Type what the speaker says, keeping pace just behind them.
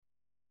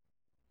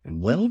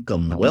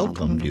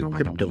Welcome to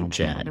Crypto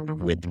Chat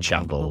with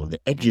Chapo, the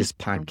edgiest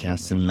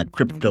podcast in the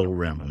crypto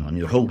realm. I'm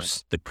your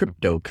host, the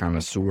crypto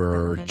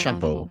connoisseur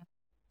Chapo,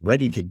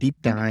 ready to deep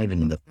dive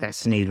into the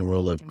fascinating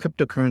world of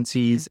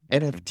cryptocurrencies,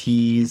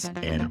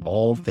 NFTs, and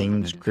all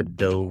things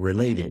crypto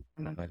related.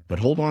 But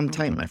hold on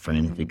tight, my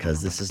friend,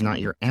 because this is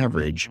not your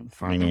average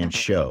finance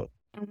show.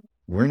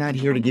 We're not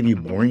here to give you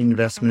boring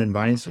investment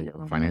advice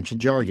or financial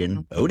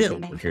jargon. Oh no,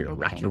 we're here to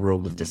rock your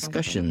world with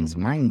discussions,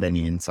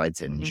 mind-bending insights,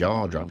 and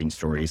jaw-dropping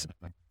stories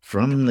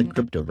from the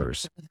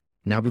cryptoverse.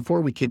 Now, before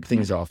we kick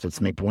things off,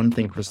 let's make one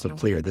thing crystal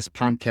clear. This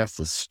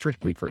podcast is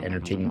strictly for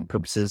entertainment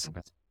purposes.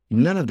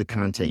 None of the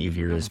content you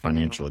hear is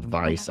financial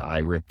advice. I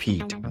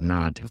repeat,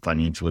 not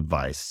financial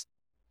advice.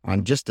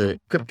 I'm just a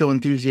crypto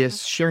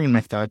enthusiast sharing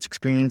my thoughts,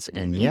 experience,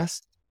 and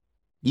yes,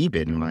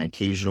 even my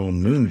occasional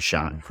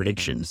moonshot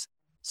predictions.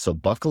 So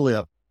buckle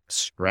up,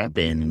 strap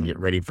in, and get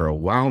ready for a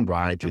wild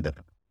ride through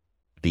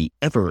the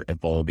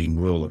ever-evolving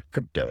world of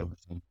crypto.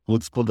 We'll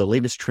explore the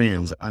latest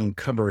trends,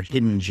 uncover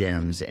hidden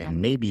gems,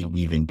 and maybe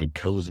even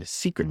decode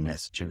secret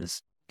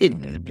messages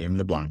hidden in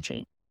the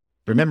blockchain.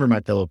 Remember, my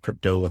fellow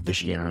crypto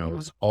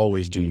aficionados,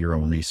 always do your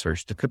own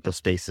research. The crypto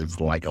space is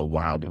like a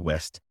wild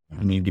west.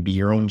 You need to be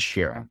your own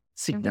sheriff.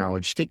 Seek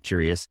knowledge, stay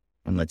curious,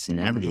 and let's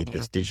navigate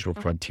this digital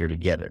frontier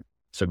together.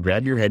 So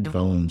grab your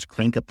headphones,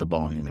 crank up the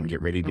volume, and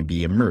get ready to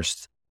be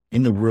immersed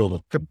in the world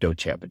of Crypto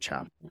Chapo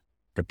Chop.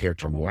 Prepare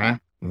to laugh,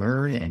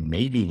 learn, and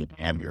maybe even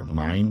have your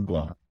mind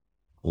blown.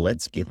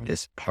 Let's get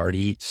this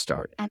party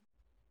started.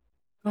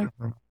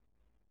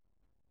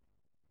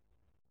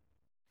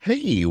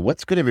 Hey,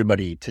 what's good,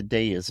 everybody?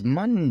 Today is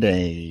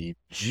Monday,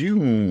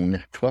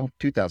 June 12th,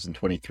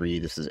 2023.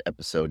 This is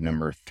episode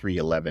number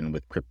 311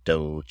 with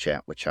Crypto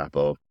Chat with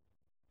Chapo.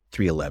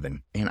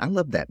 311. And I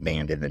love that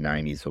band in the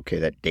 90s. Okay,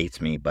 that dates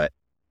me, but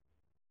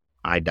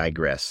I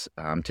digress.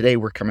 Today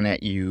we're coming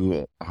at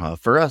you,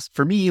 for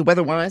me,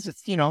 weather-wise,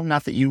 it's,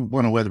 not that you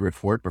want a weather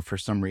report, but for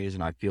some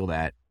reason I feel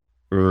that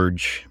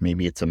urge.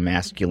 Maybe it's a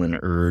masculine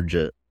urge,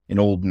 an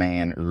old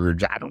man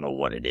urge. I don't know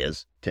what it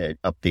is to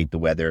update the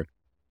weather.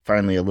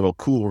 Finally, a little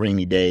cool,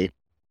 rainy day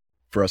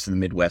for us in the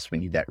Midwest. We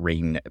need that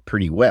rain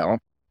pretty well.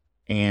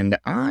 And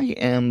I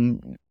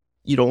am,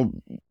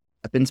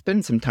 I've been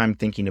spending some time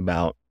thinking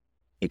about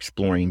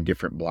exploring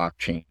different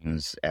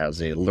blockchains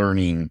as a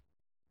learning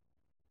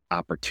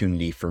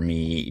opportunity for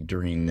me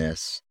during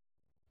this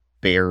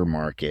bear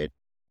market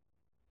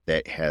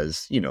that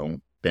has,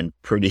 been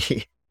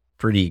pretty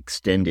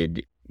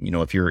extended.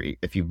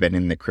 If you've been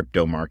in the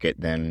crypto market,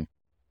 then,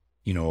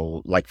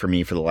 like for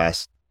me for the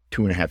last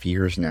 2.5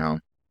 years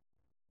now,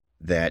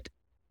 that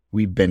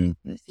we've been,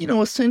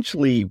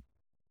 essentially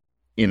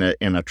in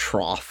a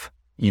trough,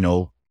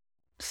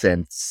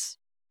 since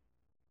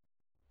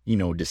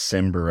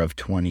December of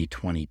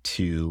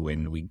 2022,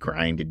 and we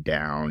grinded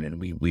down and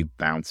we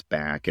bounced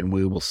back, and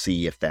we will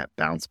see if that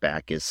bounce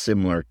back is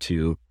similar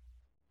to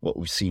what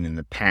we've seen in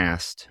the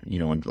past,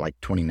 in like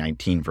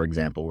 2019, for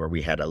example, where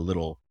we had a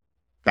little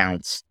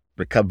bounce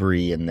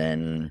recovery and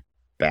then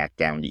back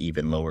down to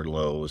even lower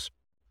lows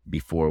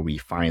before we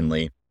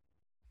finally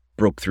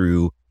broke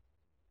through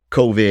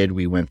COVID.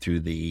 We went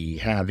through the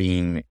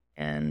halving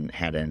and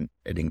had an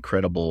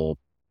incredible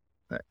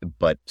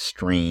but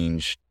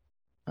strange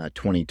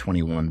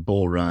 2021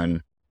 bull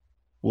run.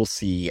 We'll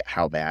see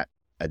how that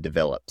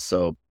develops.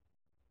 So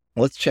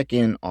let's check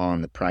in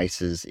on the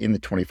prices in the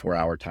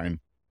 24-hour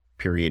time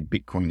period.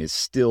 Bitcoin is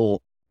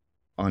still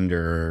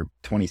under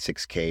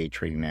 26K,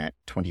 trading at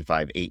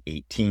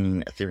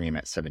 25,818. Ethereum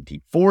at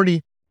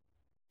 1740.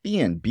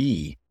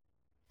 BNB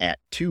at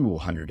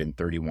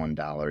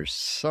 $231,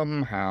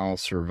 somehow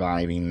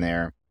surviving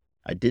there.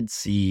 I did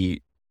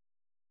see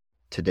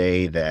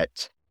today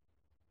that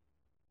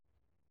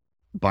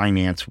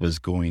Binance was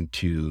going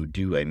to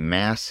do a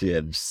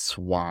massive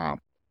swap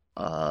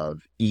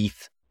of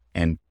ETH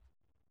and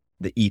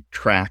the ETH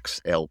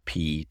Trax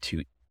LP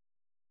to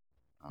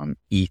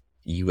ETH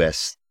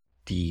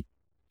USDT,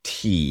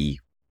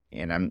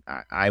 and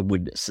I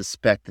would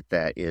suspect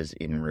that is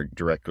in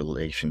direct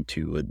relation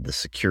to the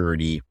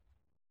security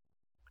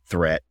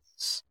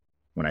threats.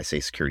 When I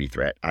say security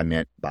threat, I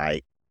meant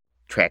by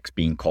Trax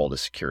being called a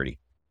security.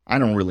 I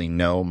don't really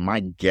know. My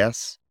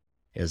guess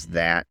is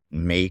that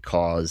may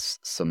cause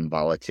some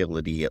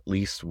volatility, at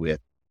least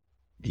with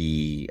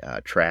the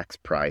Trax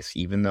price,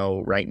 even though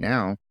right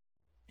now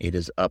it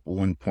is up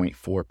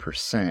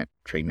 1.4%,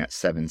 trading at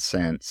 7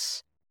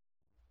 cents.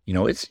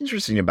 It's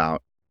interesting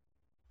about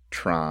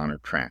Tron or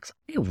Trax.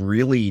 I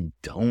really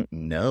don't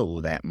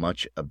know that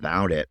much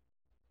about it.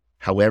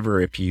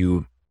 However, if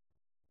you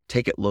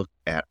take a look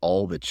at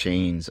all the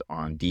chains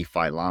on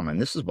DeFi Llama,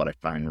 and this is what I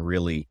find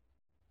really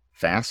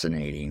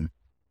fascinating,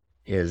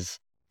 is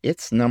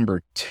it's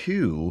number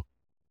 2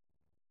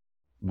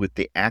 with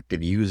the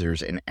active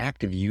users, and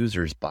active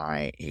users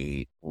by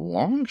a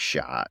long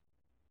shot,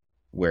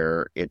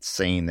 where it's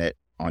saying that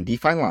on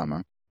DeFi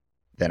Llama,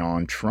 that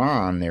on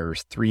Tron,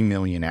 there's 3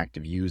 million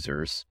active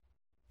users,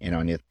 and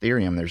on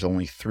Ethereum, there's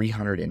only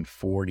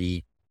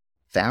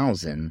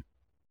 340,000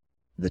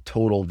 The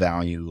total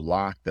value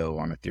locked, though,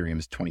 on Ethereum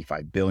is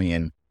 25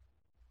 billion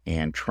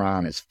and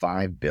Tron is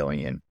 5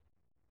 billion.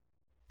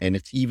 And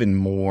it's even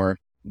more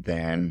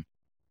than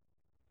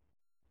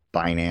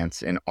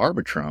Binance and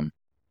Arbitrum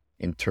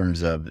in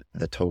terms of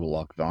the total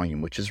locked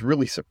volume, which is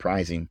really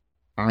surprising.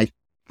 I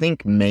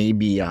think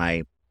maybe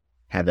I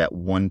have at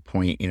one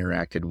point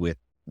interacted with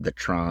the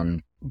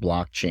Tron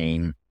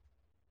blockchain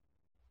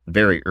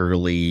very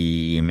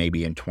early,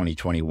 maybe in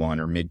 2021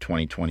 or mid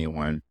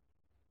 2021.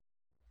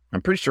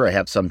 I'm pretty sure I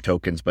have some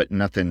tokens, but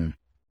nothing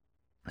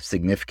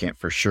significant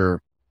for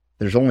sure.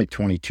 There's only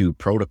 22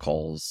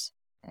 protocols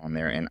on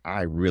there, and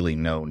I really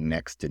know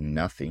next to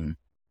nothing,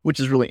 which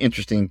is really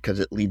interesting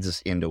because it leads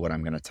us into what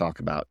I'm going to talk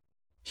about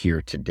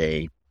here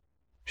today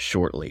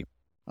shortly.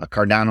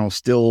 Cardano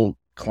still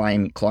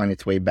clawing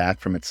its way back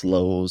from its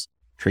lows,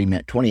 trading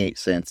at 28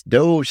 cents.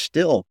 Doge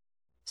still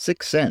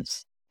 6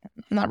 cents.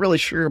 I'm not really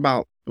sure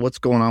about what's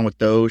going on with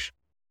Doge.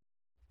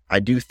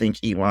 I do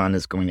think Elon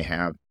is going to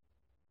have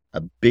a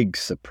big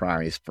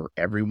surprise for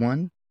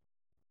everyone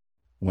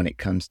when it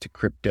comes to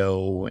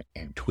crypto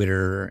and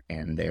Twitter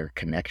and their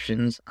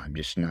connections. I'm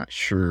just not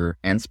sure.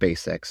 And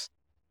SpaceX.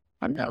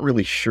 I'm not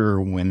really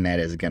sure when that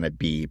is going to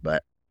be,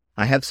 but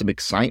I have some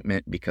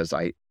excitement because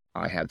I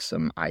have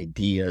some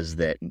ideas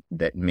that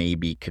may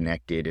be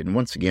connected. And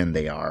once again,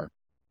 they are,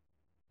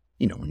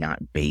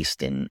 not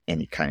based in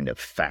any kind of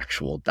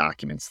factual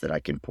documents that I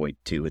can point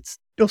to. It's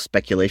still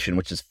speculation,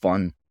 which is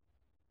fun.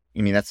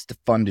 I mean, that's a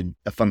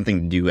fun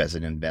thing to do as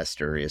an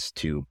investor, is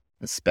to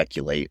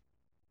speculate.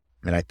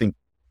 And I think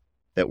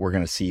that we're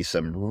going to see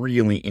some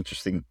really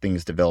interesting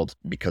things develop,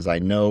 because I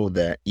know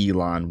that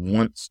Elon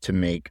wants to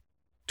make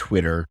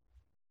Twitter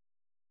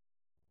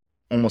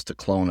almost a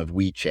clone of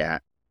WeChat.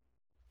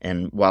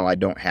 And while I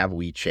don't have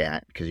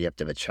WeChat, because you have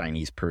to have a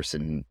Chinese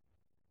person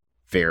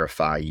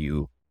verify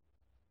you,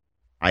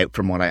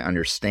 from what I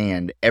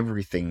understand,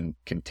 everything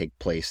can take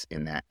place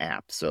in that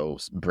app. So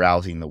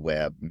browsing the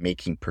web,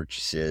 making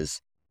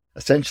purchases,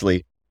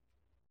 essentially,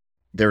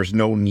 there's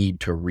no need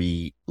to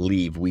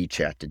leave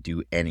WeChat to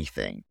do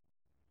anything.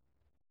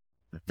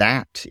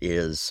 That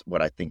is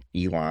what I think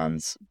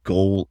Elon's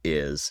goal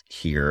is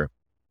here,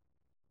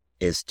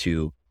 is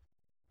to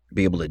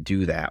be able to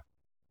do that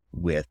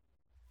with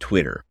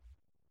Twitter,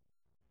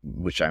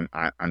 which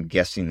I'm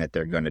guessing that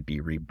they're going to be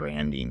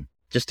rebranding,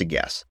 just a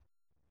guess.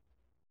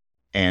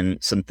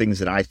 And some things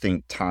that I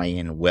think tie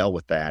in well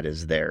with that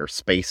is their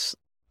space,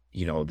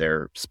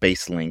 their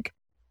SpaceLink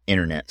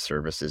internet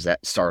services,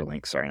 that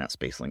Starlink, sorry, not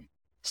SpaceLink,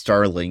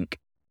 Starlink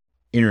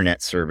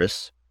internet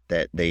service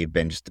that they've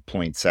been just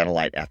deploying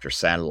satellite after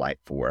satellite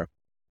for.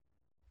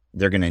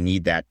 They're going to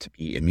need that to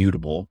be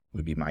immutable,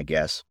 would be my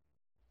guess.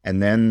 And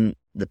then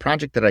the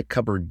project that I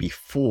covered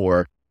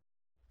before,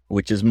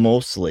 which is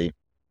mostly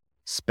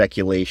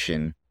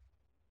speculation,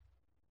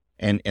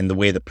 and the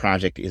way the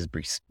project is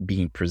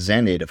being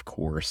presented, of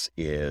course,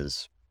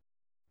 is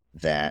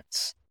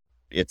that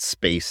it's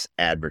space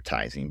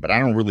advertising. But I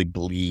don't really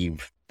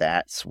believe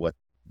that's what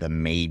the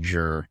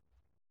major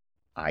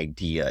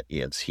idea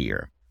is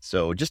here.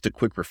 So just a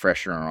quick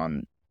refresher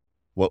on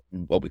what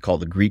we call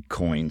the Greek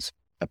coins.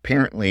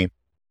 Apparently,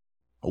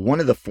 one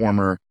of the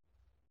former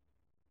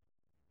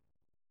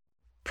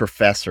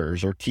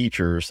professors or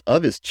teachers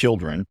of his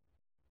children,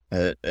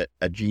 a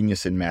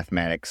genius in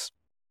mathematics,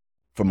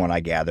 from what I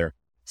gather,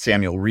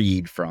 Samuel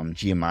Reed from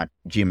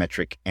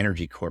Geometric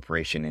Energy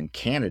Corporation in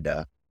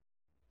Canada,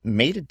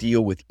 made a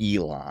deal with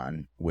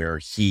Elon where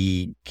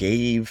he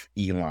gave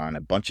Elon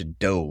a bunch of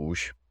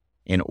Doge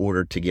in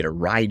order to get a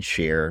ride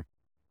share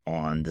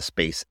on the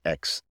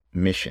SpaceX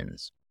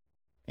missions.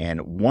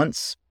 And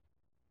once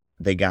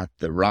they got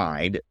the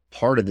ride,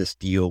 part of this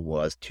deal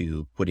was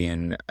to put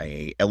in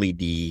a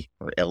LED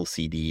or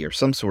LCD or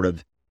some sort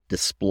of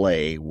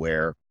display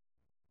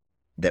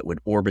that would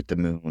orbit the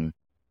moon.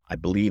 I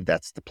believe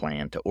that's the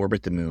plan, to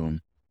orbit the moon,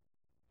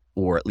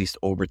 or at least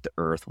orbit the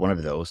Earth, one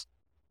of those,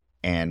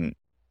 and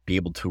be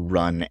able to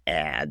run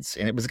ads.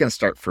 And it was going to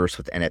start first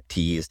with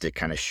NFTs to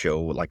kind of show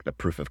like the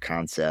proof of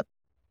concept.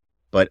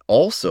 But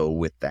also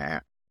with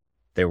that,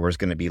 there was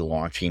going to be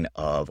launching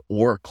of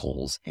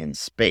oracles in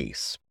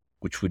space,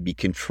 which would be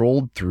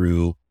controlled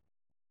through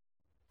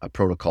a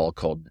protocol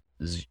called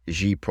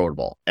G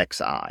protocol,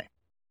 XI.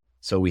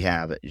 So we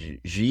have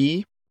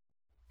G,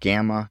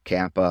 Gamma,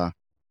 Kappa,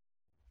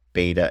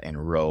 Beta,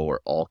 and Rho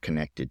are all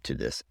connected to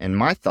this. And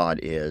my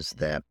thought is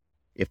that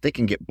if they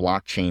can get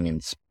blockchain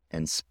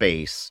in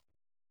space,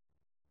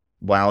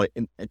 while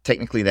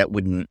technically that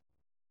wouldn't,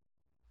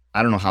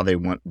 I don't know how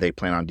they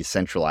plan on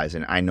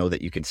decentralizing. I know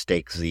that you can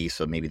stake Z,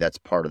 so maybe that's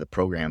part of the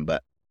program,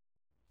 but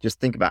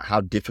just think about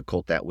how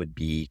difficult that would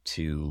be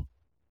to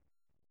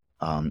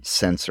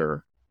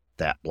censor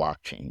that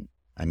blockchain.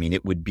 I mean,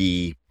 it would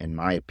be, in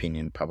my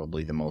opinion,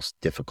 probably the most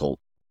difficult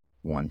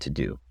one to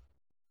do.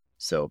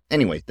 So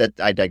anyway, that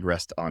I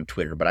digressed on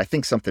Twitter, but I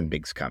think something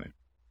big's coming.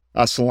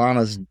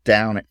 Solana's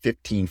down at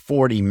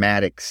 1540,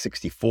 Metis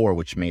 64,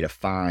 which made a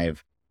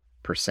 5%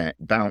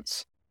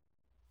 bounce.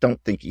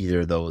 Don't think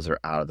either of those are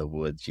out of the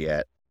woods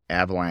yet.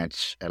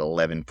 Avalanche at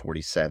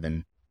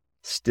 1147.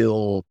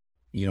 still,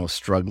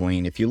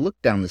 struggling. If you look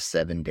down the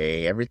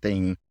 7-day,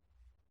 everything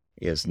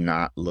is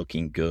not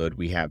looking good.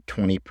 We have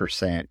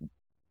 20%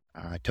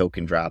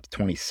 token drops,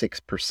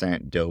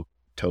 26%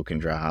 token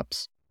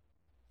drops.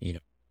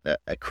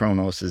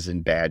 Kronos is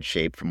in bad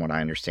shape from what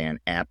I understand.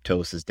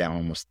 Aptos is down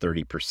almost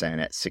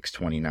 30% at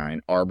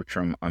 629.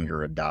 Arbitrum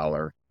under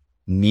 $1.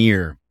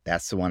 Near,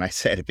 that's the one I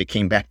said if it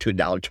came back to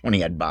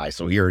 $1.20, I'd buy.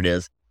 So here it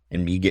is,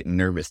 and me getting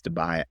nervous to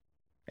buy it.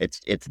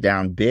 It's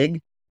down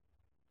big,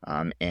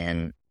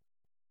 and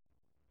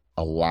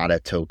a lot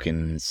of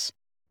tokens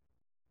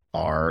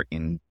are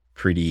in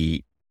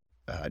pretty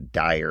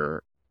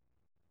dire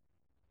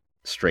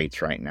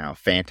straits right now.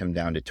 Phantom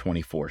down to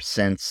 24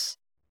 cents.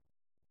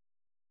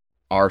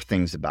 Are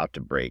things about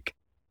to break?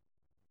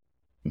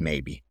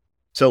 Maybe.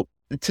 So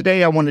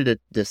today I wanted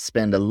to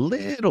spend a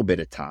little bit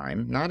of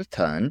time, not a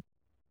ton,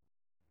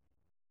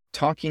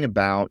 talking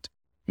about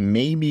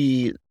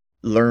maybe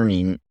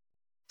learning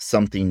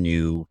something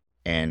new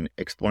and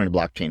exploring the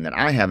blockchain that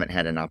I haven't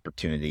had an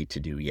opportunity to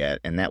do yet,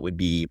 and that would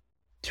be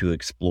to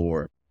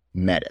explore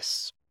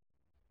Metis.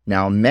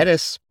 Now,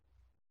 Metis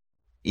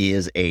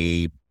is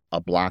a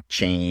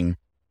blockchain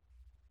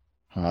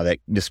that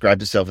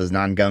describes itself as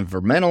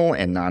non-governmental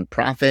and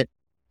non-profit,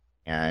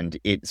 and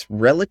it's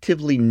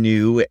relatively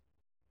new.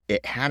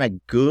 It had a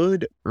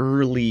good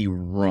early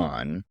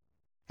run.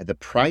 The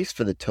price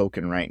for the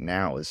token right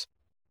now is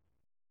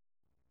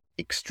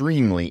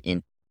extremely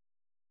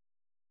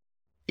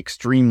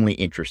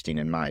interesting,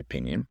 in my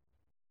opinion.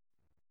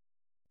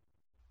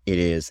 It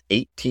is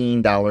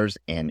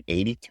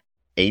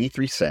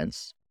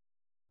 $18.83,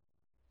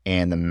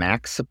 and the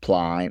max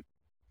supply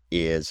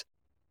is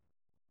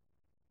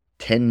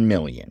 10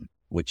 million,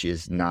 which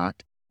is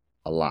not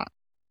a lot.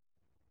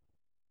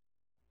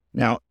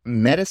 Now,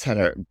 Metis had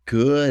a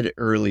good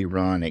early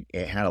run.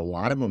 It had a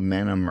lot of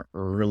momentum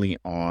early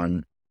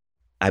on.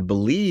 I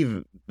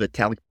believe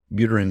Vitalik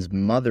Buterin's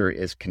mother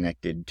is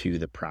connected to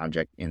the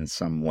project in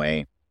some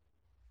way.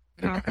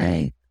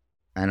 Okay.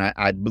 And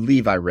I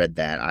believe I read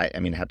that. I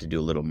have to do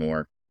a little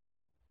more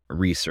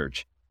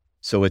research.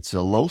 So it's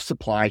a low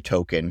supply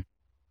token.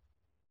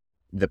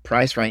 The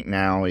price right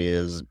now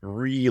is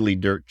really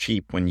dirt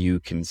cheap when you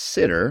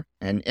consider,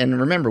 and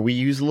remember, we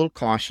use a little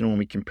caution when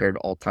we compare to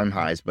all-time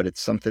highs, but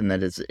it's something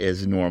that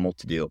is normal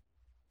to do.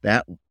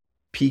 That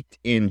peaked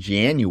in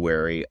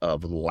January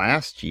of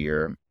last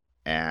year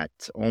at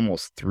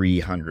almost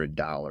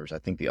 $300. I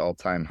think the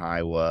all-time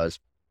high was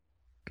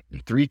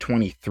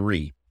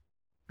 $323,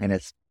 and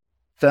it's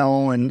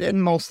fell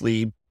and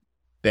mostly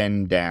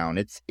been down.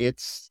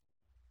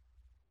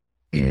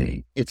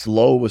 Its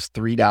low was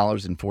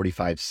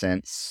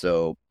 $3.45,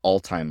 so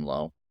all-time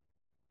low.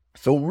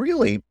 So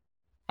really,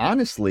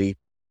 honestly,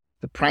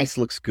 the price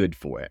looks good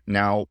for it.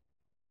 Now,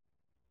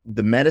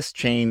 the Metis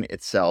chain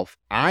itself,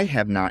 I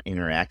have not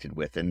interacted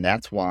with, and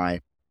that's why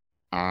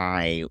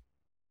I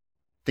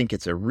think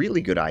it's a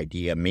really good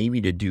idea maybe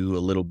to do a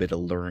little bit of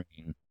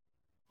learning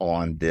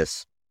on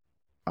this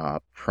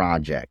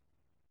project.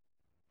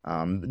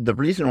 The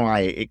reason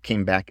why it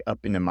came back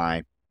up into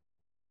my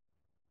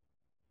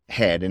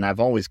head, and I've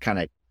always kind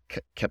of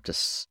kept a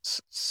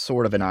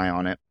sort of an eye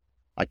on it,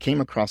 I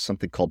came across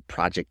something called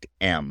Project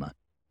M,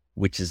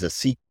 which is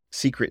a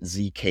secret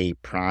ZK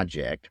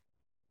project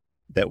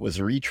that was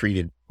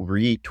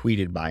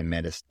retweeted by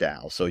Metis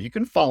DAO. So you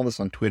can follow this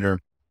on Twitter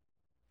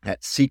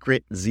at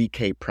Secret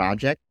ZK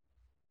Project.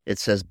 It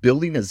says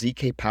building a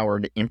ZK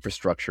powered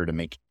infrastructure to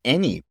make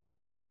any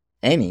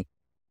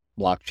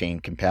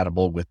blockchain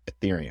compatible with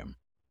Ethereum.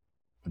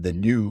 The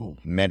new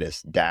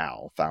Metis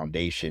DAO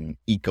Foundation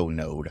Eco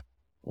Node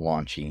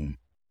launching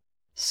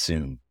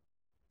soon.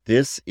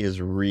 This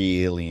is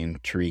really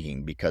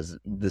intriguing because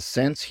the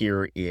sense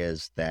here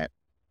is that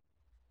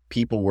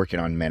people working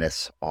on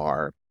Metis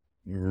are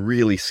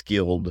really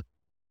skilled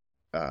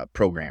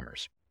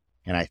programmers.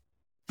 And I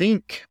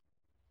think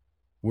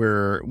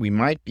we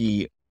might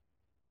be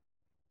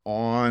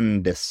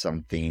on to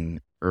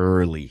something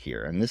early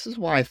here. And this is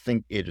why I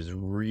think it is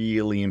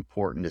really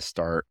important to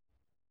start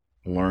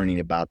learning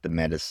about the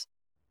Metis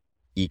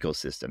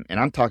ecosystem. And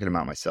I'm talking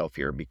about myself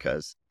here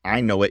because I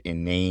know it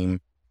in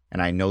name,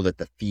 and I know that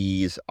the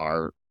fees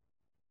are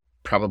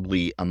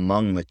probably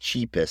among the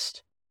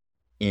cheapest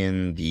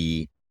in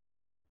the,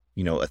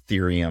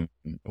 Ethereum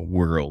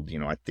world.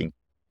 I think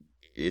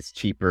it's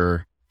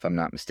cheaper, if I'm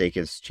not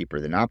mistaken, it's cheaper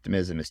than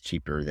Optimism, it's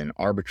cheaper than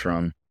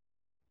Arbitrum.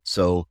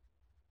 So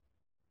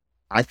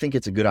I think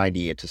it's a good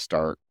idea to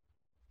start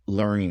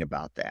learning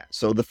about that.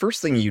 So the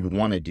first thing you'd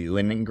want to do,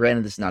 and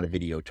granted this is not a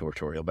video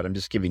tutorial, but I'm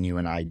just giving you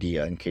an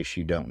idea in case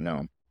you don't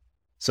know.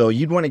 So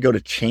you'd want to go to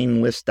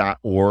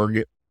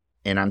chainlist.org,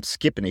 and I'm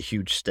skipping a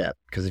huge step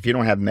because if you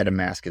don't have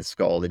MetaMask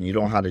installed and you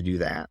don't know how to do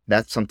that,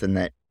 that's something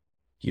that,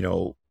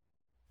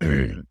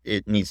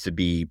 it needs to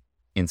be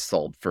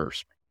installed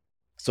first.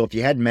 So if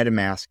you had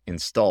MetaMask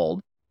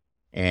installed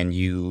and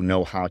you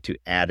know how to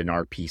add an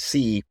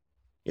RPC,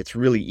 it's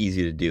really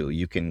easy to do.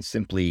 You can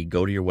simply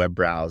go to your web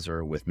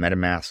browser with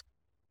MetaMask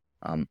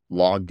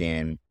logged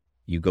in.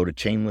 You go to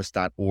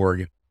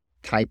chainlist.org,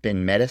 type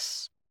in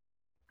Metis,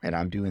 and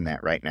I'm doing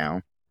that right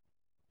now.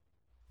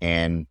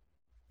 And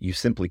you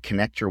simply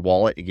connect your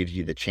wallet. It gives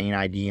you the chain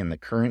ID and the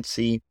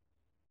currency,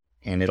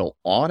 and it'll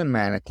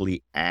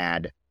automatically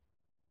add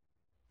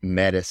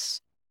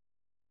Metis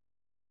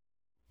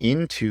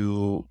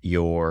into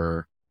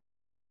your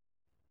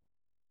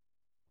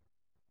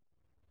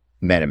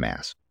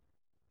MetaMask.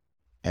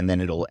 And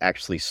then it'll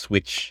actually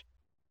switch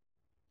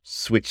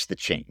the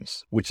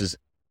chains, which is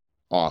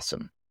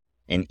awesome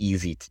and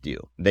easy to do.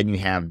 Then you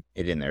have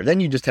it in there. Then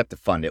you just have to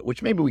fund it,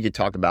 which maybe we could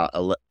talk about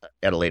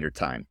at a later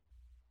time.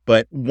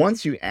 But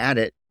once you add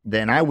it,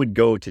 then I would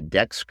go to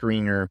Dex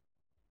Screener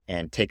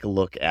and take a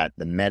look at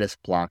the Metis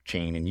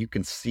blockchain, and you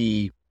can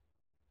see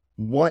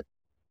what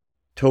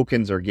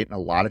tokens are getting a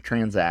lot of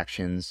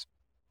transactions,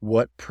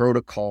 what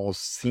protocols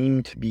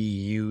seem to be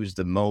used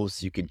the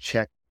most. You can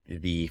check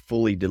the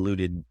fully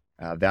diluted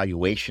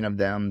valuation of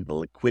them, the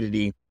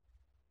liquidity,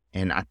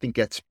 and I think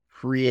that's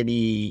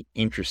pretty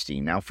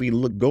interesting. Now, if we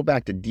go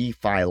back to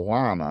DeFi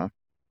Llama,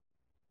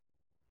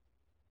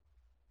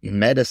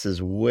 Metis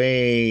is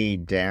way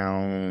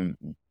down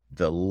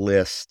the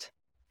list,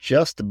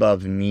 just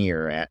above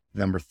Near at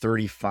number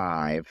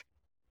 35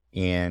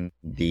 in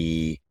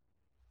the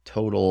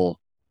total.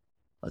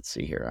 Let's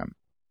see here.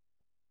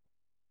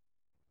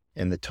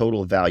 In the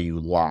total value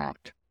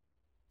locked,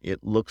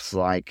 it looks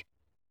like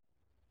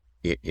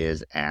it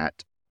is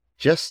at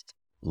just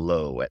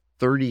low at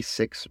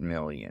 36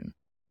 million.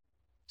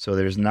 So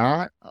there's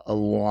not a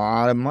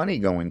lot of money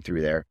going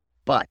through there,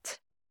 but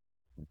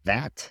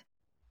that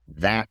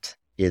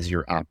is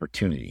your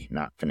opportunity,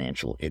 not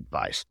financial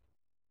advice.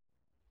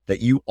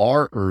 That you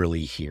are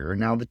early here.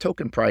 Now, the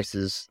token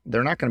prices,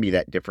 they're not going to be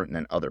that different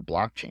than other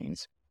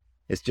blockchains.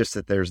 It's just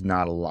that there's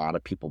not a lot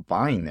of people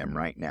buying them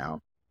right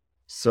now.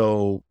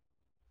 So,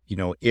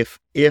 if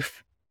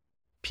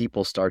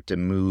people start to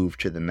move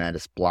to the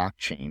Metis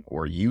blockchain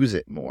or use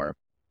it more,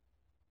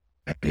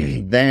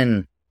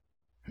 then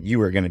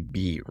you are going to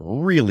be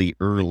really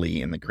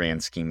early in the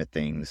grand scheme of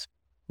things,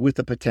 with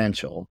the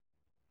potential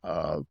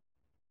of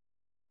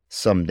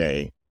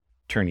someday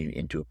turning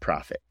into a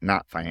profit,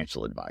 not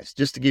financial advice,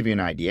 just to give you an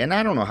idea. And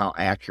I don't know how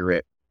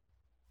accurate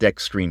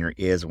Dex Screener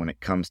is when it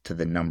comes to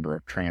the number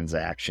of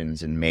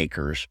transactions and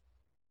makers.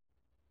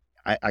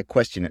 I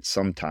question it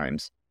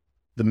sometimes.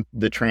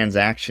 The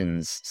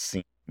transactions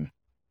seem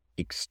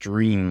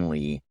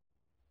extremely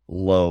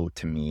low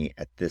to me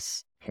at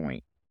this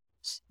point.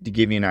 To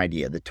give you an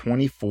idea, the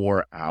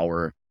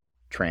 24-hour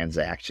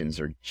transactions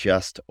are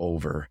just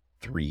over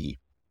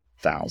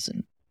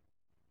 3,000.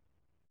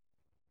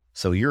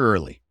 So you're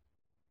early.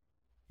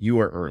 You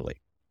are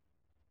early.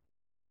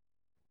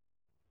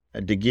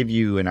 And to give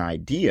you an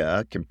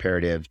idea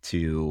comparative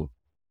to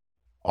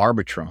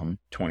Arbitrum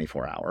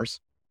 24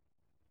 hours,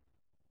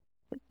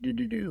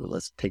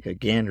 let's take a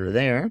gander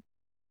there.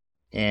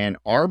 And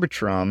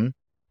Arbitrum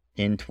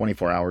in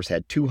 24 hours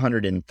had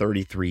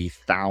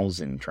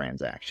 233,000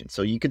 transactions.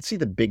 So you can see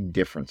the big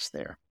difference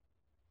there.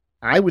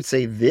 I would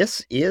say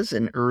this is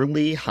an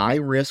early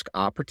high-risk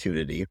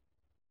opportunity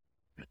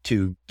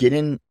to get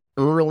in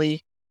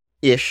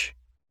early-ish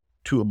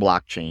to a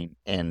blockchain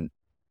and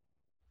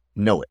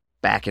know it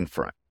back and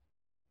front.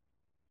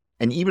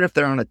 And even if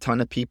there aren't a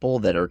ton of people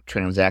that are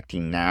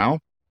transacting now,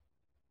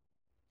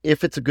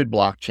 if it's a good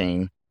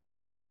blockchain,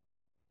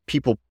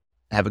 people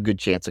have a good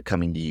chance of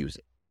coming to use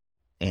it.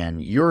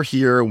 And you're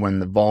here when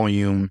the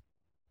volume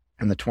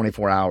in the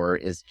 24-hour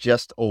is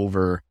just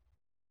over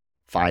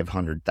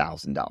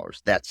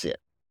 $500,000. That's it.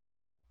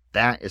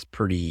 That is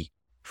pretty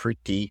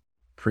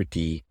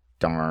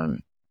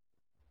darn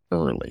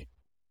early.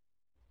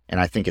 And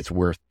I think it's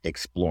worth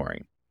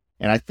exploring.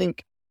 And I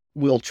think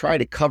we'll try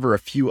to cover a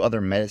few other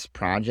Metis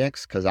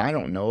projects because I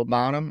don't know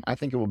about them. I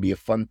think it will be a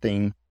fun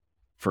thing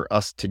for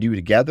us to do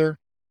together.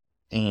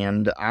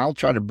 And I'll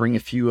try to bring a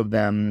few of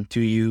them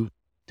to you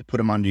to put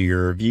them under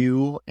your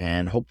review.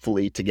 And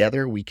hopefully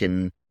together we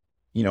can,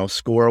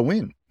 score a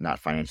win. Not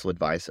financial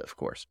advice, of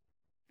course.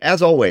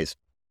 As always,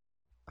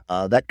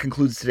 that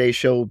concludes today's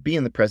show. Be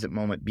in the present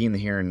moment. Be in the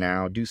here and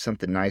now. Do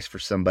something nice for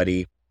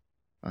somebody.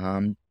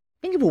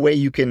 Think of a way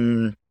you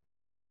can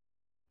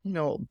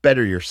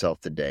better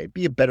yourself today.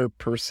 Be a better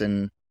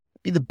person.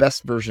 Be the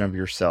best version of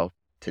yourself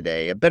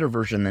today. A better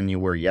version than you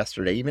were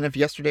yesterday. Even if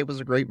yesterday was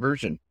a great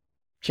version,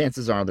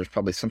 chances are there's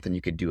probably something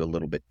you could do a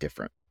little bit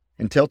different.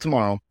 Until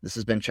tomorrow, this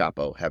has been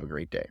Chapo. Have a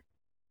great day.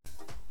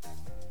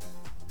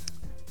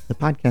 The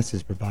podcast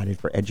is provided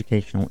for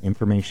educational,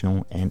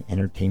 informational, and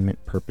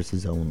entertainment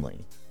purposes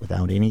only,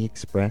 without any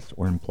express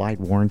or implied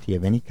warranty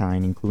of any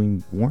kind,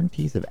 including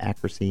warranties of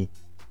accuracy,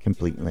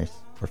 completeness,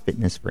 or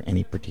fitness for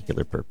any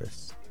particular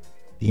purpose.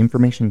 The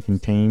information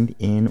contained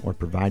in or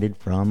provided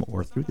from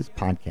or through this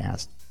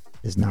podcast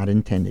is not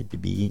intended to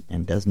be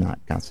and does not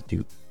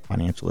constitute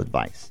financial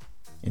advice,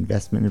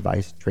 investment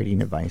advice,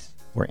 trading advice,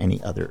 or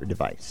any other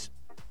advice.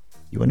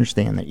 You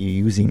understand that you're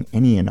using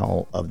any and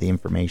all of the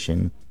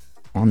information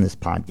on this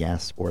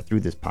podcast or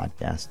through this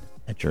podcast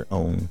at your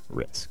own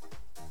risk.